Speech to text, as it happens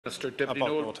Mr. Deputy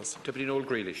Noel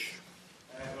Grealish.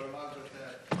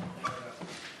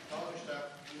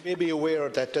 You may be aware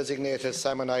that designated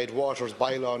salmonide waters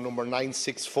bylaw number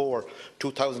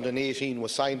 964/2018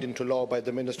 was signed into law by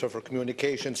the Minister for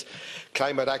Communications,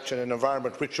 Climate Action and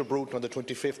Environment, Richard Bruton, on the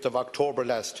 25th of October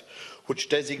last, which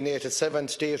designated 7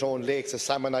 state-owned lakes as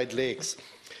salmonide lakes.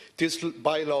 This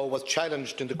bylaw was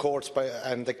challenged in the courts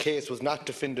and the case was not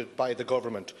defended by the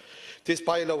government. This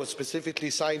bylaw was specifically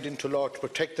signed into law to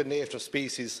protect the native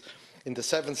species in the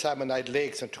 7 salmonide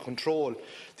lakes and to control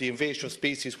the invasive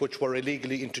species which were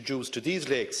illegally introduced to these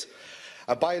lakes.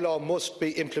 A bylaw must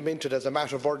be implemented as a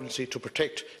matter of urgency to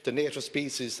protect the native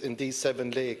species in these 7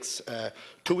 lakes.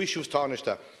 2 issues,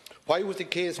 Tánaiste. Why was the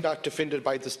case not defended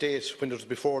by the state when it was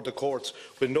before the courts,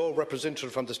 when no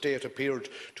representative from the state appeared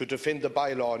to defend the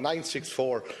bylaw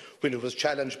 964 when it was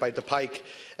challenged by the Pike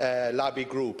lobby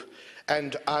group?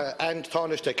 And An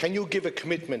Tánaiste, can you give a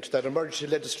commitment that emergency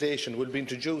legislation will be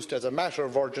introduced as a matter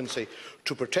of urgency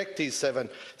to protect these 7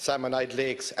 salmonide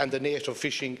lakes and the native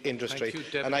fishing industry?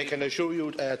 And I can assure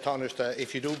you, Tánaiste,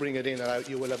 if you do bring it in,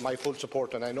 you will have my full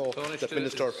support, and I know that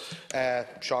Minister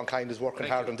Sean Kind is working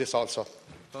hard on this also.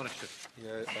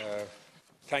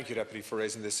 Thank you, Deputy, for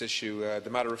raising this issue. The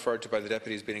matter referred to by the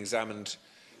Deputy has been examined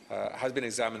by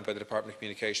the Department of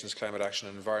Communications, Climate Action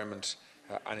and Environment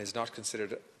and is not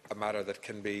considered a matter that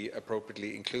can be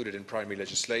appropriately included in primary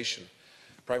legislation.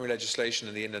 Primary legislation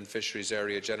in the inland fisheries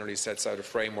area generally sets out a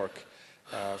framework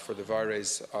for the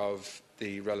vires of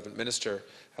the relevant minister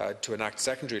to enact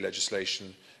secondary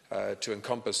legislation to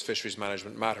encompass fisheries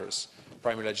management matters.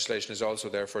 Primary legislation is also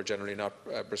therefore generally not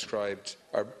prescribed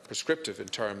or prescriptive in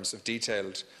terms of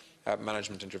detailed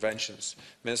management interventions.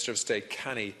 Minister of State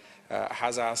Canny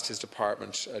has asked his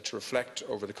department to reflect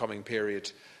over the coming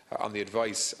period on the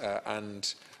advice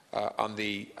and on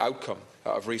the outcome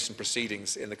of recent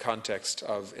proceedings in the context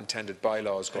of intended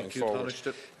bylaws going forward.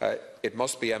 It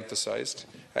must be emphasised,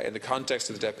 in the context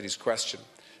of the Deputy's question,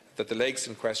 that the lakes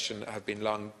in question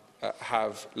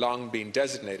have long been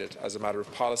designated as a matter of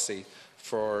policy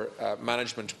for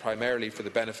management primarily for the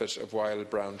benefit of wild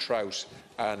brown trout,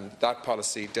 and that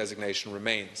policy designation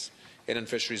remains. Inland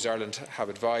Fisheries Ireland have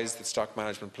advised that stock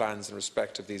management plans in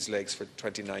respect of these lakes for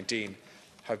 2019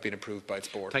 have been approved by its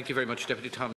board. Thank you very much, Deputy Tom.